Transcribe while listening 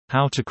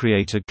How to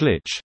Create a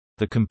Glitch,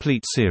 the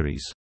complete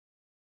series.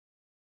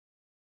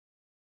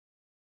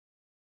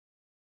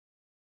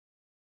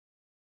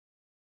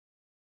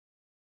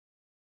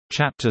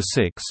 Chapter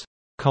 6: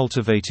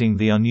 Cultivating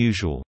the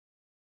Unusual.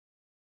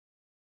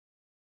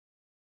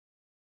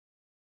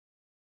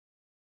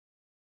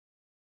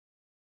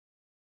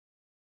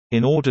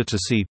 In order to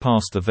see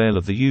past the veil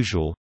of the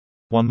usual,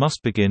 one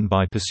must begin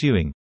by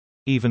pursuing,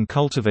 even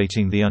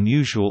cultivating the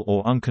unusual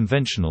or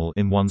unconventional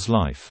in one's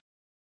life.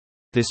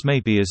 This may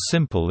be as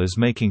simple as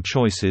making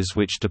choices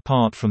which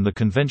depart from the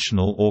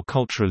conventional or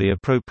culturally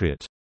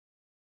appropriate.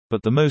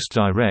 But the most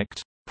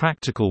direct,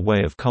 practical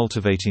way of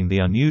cultivating the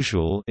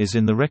unusual is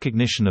in the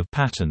recognition of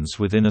patterns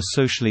within a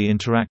socially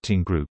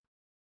interacting group.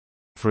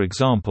 For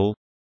example,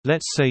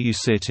 let's say you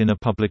sit in a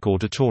public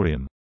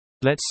auditorium.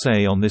 Let's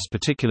say on this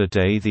particular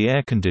day the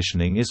air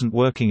conditioning isn't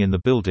working in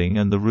the building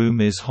and the room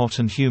is hot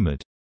and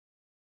humid.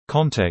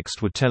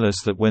 Context would tell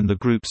us that when the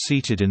group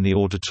seated in the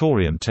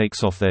auditorium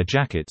takes off their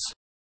jackets,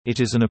 it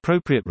is an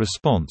appropriate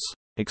response,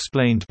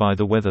 explained by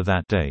the weather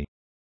that day.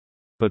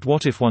 But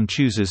what if one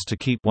chooses to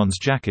keep one's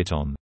jacket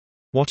on?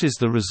 What is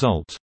the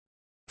result?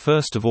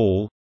 First of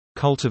all,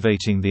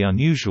 cultivating the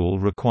unusual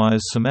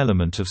requires some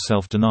element of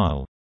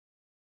self-denial.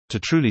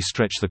 To truly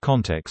stretch the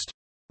context,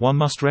 one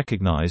must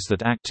recognize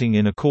that acting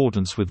in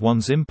accordance with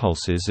one's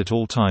impulses at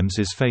all times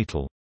is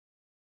fatal.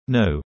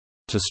 No.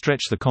 To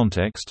stretch the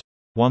context,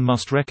 one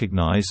must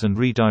recognize and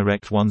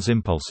redirect one's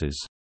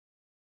impulses.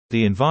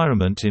 The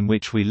environment in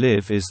which we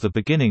live is the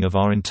beginning of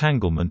our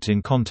entanglement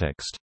in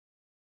context.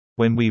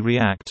 When we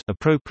react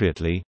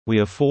appropriately,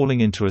 we are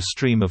falling into a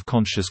stream of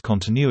conscious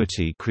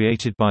continuity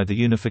created by the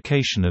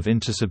unification of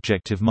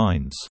intersubjective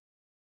minds.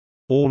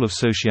 All of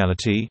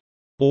sociality,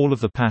 all of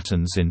the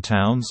patterns in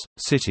towns,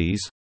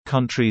 cities,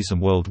 countries and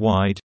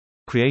worldwide,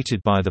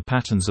 created by the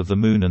patterns of the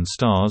moon and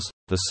stars,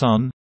 the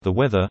sun, the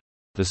weather,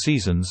 the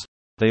seasons,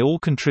 they all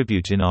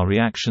contribute in our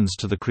reactions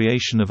to the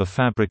creation of a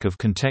fabric of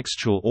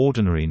contextual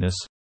ordinariness,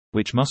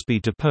 which must be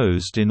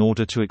deposed in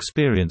order to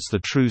experience the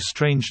true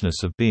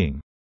strangeness of being.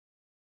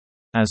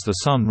 As the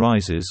sun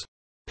rises,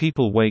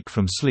 people wake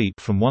from sleep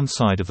from one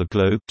side of the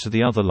globe to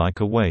the other like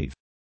a wave.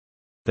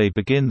 They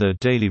begin their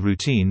daily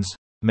routines,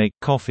 make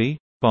coffee,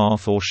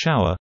 bath or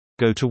shower,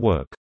 go to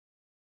work.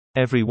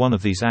 Every one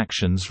of these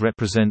actions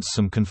represents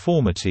some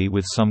conformity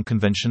with some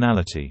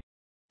conventionality.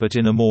 But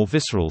in a more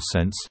visceral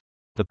sense,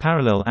 the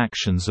parallel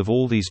actions of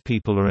all these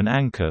people are an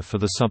anchor for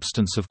the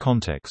substance of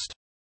context.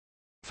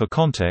 For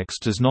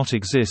context does not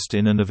exist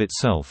in and of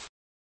itself.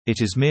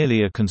 It is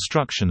merely a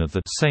construction of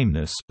the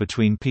sameness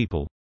between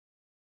people.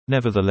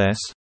 Nevertheless,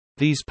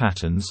 these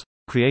patterns,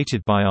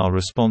 created by our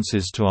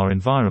responses to our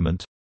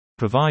environment,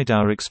 provide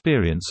our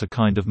experience a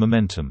kind of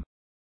momentum.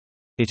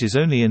 It is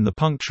only in the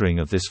puncturing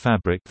of this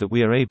fabric that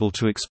we are able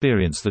to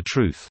experience the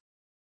truth.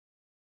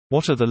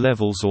 What are the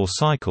levels or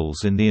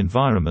cycles in the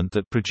environment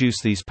that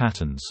produce these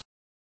patterns?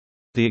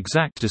 The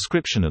exact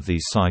description of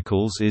these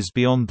cycles is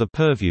beyond the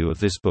purview of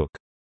this book.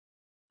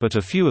 But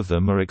a few of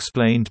them are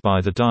explained by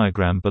the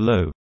diagram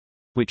below,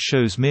 which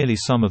shows merely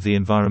some of the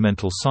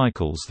environmental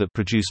cycles that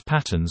produce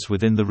patterns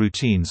within the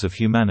routines of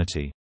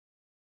humanity.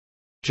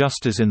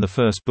 Just as in the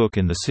first book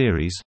in the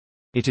series,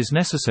 it is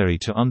necessary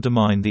to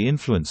undermine the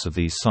influence of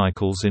these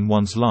cycles in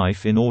one's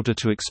life in order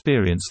to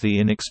experience the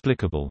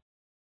inexplicable.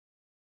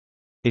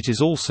 It is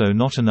also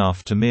not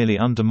enough to merely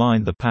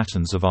undermine the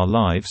patterns of our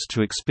lives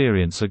to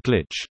experience a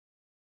glitch.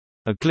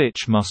 A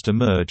glitch must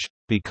emerge,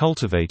 be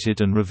cultivated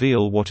and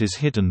reveal what is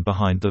hidden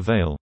behind the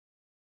veil.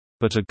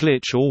 But a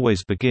glitch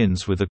always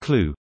begins with a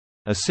clue,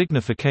 a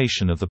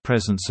signification of the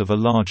presence of a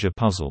larger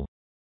puzzle.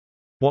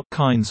 What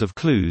kinds of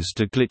clues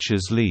do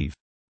glitches leave?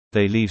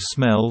 They leave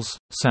smells,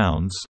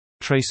 sounds,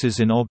 traces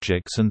in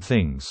objects and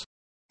things.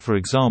 For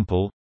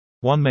example,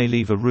 one may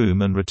leave a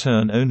room and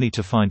return only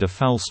to find a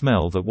foul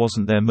smell that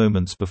wasn't there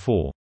moments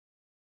before.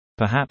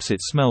 Perhaps it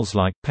smells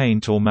like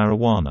paint or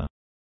marijuana.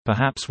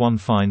 Perhaps one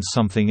finds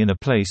something in a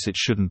place it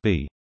shouldn't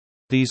be.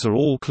 These are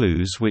all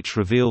clues which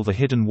reveal the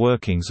hidden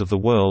workings of the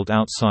world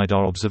outside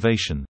our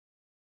observation.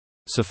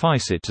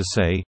 Suffice it to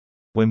say,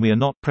 when we are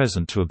not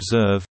present to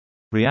observe,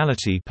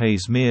 reality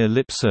pays mere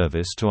lip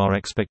service to our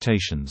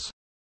expectations.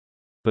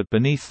 But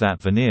beneath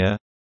that veneer,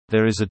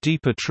 there is a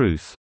deeper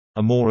truth,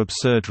 a more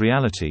absurd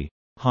reality,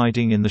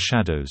 hiding in the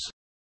shadows.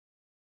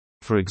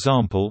 For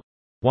example,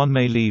 one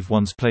may leave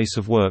one's place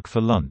of work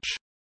for lunch.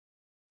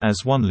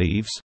 As one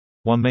leaves,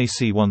 one may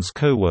see one's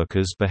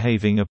co-workers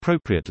behaving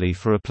appropriately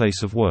for a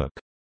place of work.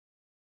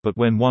 But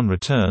when one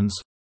returns,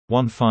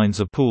 one finds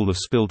a pool of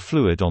spilled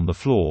fluid on the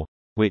floor,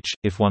 which,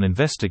 if one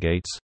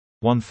investigates,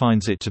 one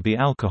finds it to be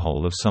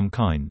alcohol of some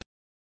kind.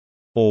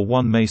 Or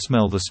one may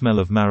smell the smell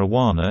of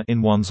marijuana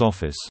in one's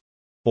office.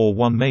 Or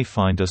one may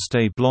find a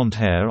stray blonde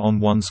hair on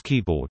one's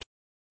keyboard.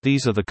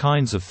 These are the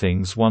kinds of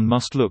things one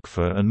must look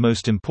for and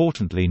most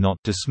importantly not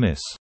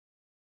dismiss.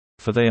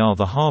 For they are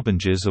the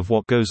harbingers of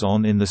what goes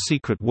on in the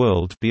secret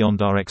world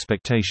beyond our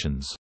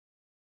expectations.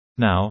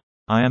 Now,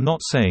 I am not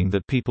saying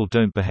that people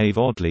don't behave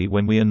oddly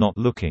when we are not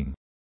looking.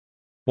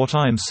 What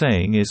I am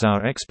saying is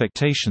our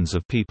expectations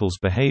of people's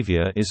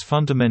behavior is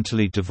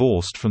fundamentally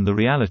divorced from the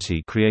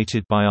reality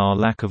created by our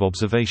lack of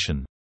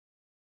observation.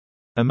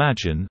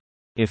 Imagine,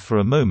 if for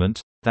a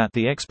moment, that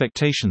the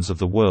expectations of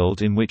the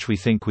world in which we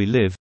think we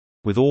live,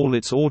 with all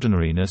its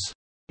ordinariness,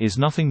 is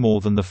nothing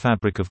more than the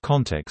fabric of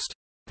context,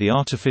 the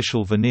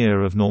artificial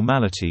veneer of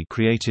normality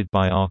created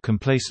by our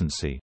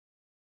complacency.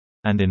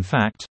 And in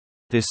fact,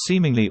 this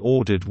seemingly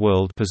ordered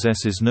world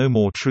possesses no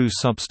more true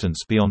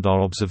substance beyond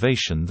our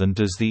observation than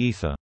does the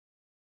ether.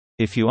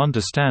 If you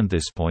understand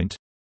this point,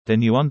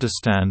 then you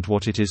understand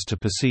what it is to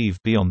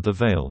perceive beyond the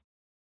veil.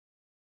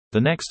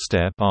 The next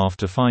step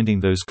after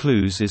finding those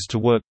clues is to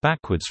work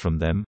backwards from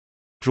them,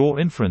 draw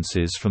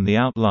inferences from the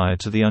outlier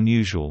to the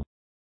unusual.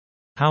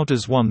 How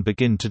does one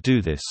begin to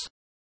do this?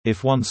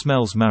 If one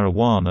smells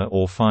marijuana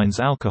or finds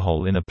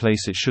alcohol in a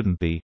place it shouldn't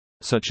be,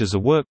 such as a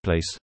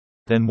workplace,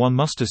 then one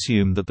must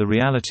assume that the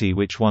reality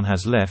which one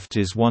has left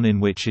is one in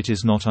which it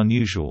is not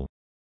unusual.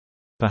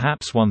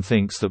 Perhaps one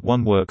thinks that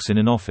one works in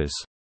an office,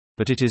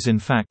 but it is in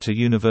fact a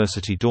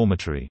university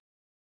dormitory.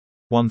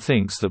 One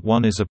thinks that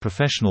one is a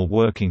professional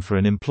working for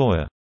an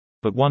employer,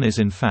 but one is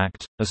in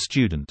fact a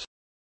student.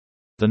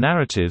 The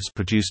narratives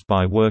produced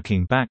by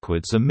working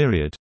backwards are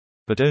myriad,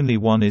 but only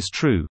one is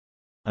true,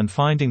 and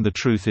finding the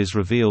truth is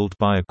revealed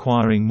by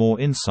acquiring more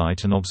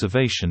insight and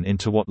observation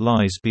into what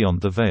lies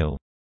beyond the veil.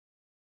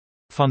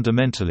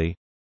 Fundamentally,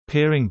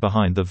 peering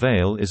behind the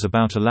veil is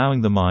about allowing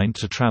the mind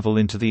to travel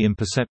into the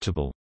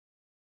imperceptible.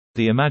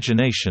 The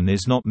imagination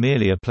is not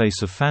merely a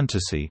place of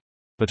fantasy,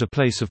 but a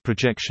place of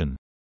projection.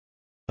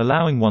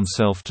 Allowing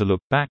oneself to look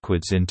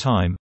backwards in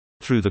time,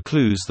 through the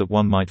clues that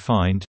one might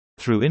find,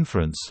 through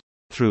inference,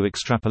 through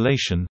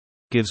extrapolation,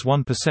 gives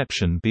one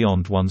perception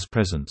beyond one's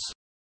presence.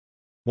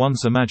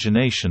 One's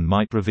imagination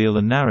might reveal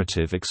a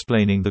narrative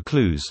explaining the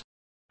clues,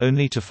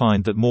 only to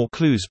find that more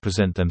clues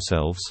present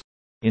themselves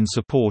in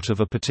support of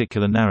a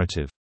particular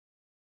narrative.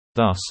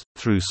 Thus,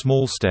 through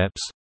small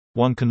steps,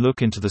 one can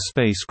look into the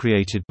space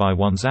created by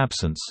one's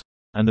absence,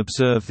 and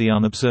observe the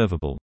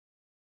unobservable.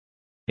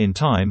 In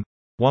time,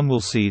 one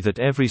will see that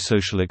every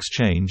social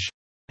exchange,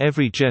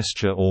 every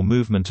gesture or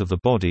movement of the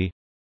body,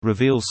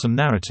 reveals some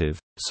narrative,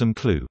 some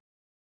clue.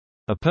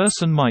 A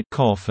person might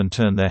cough and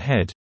turn their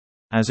head,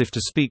 as if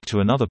to speak to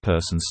another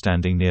person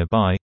standing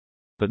nearby,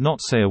 but not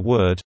say a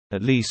word,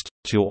 at least,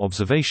 to your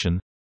observation,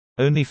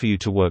 only for you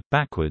to work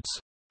backwards,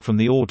 from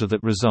the order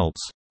that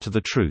results, to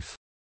the truth.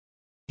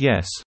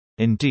 Yes,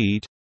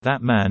 indeed,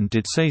 that man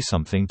did say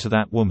something to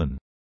that woman.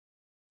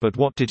 But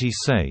what did he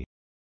say?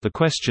 The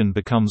question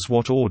becomes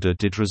what order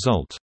did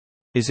result?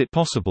 Is it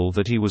possible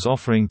that he was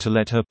offering to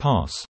let her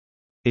pass?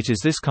 It is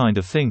this kind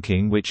of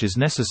thinking which is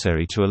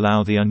necessary to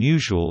allow the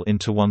unusual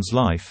into one's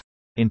life,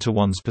 into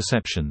one's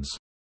perceptions.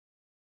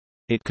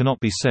 It cannot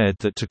be said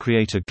that to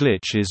create a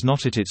glitch is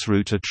not at its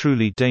root a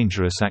truly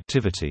dangerous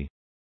activity.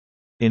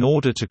 In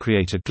order to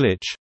create a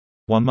glitch,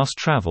 one must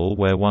travel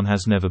where one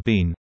has never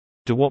been,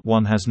 do what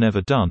one has never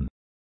done,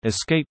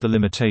 escape the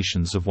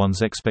limitations of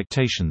one's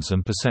expectations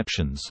and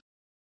perceptions.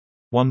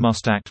 One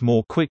must act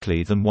more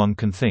quickly than one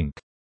can think.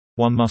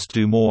 One must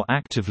do more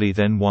actively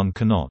than one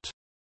cannot.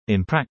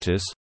 In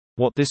practice,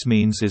 what this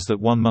means is that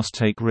one must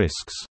take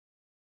risks.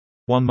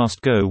 One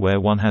must go where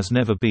one has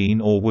never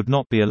been or would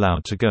not be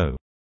allowed to go.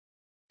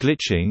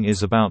 Glitching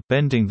is about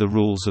bending the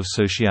rules of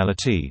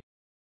sociality,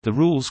 the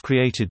rules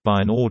created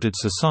by an ordered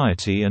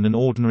society and an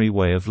ordinary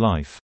way of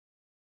life.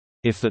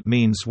 If that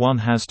means one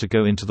has to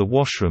go into the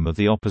washroom of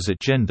the opposite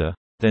gender,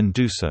 then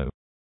do so.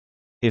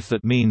 If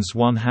that means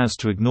one has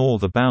to ignore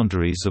the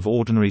boundaries of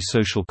ordinary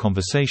social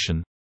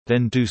conversation,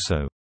 then do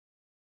so.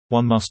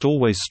 One must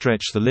always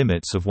stretch the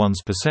limits of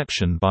one's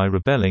perception by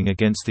rebelling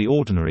against the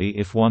ordinary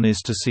if one is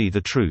to see the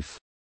truth.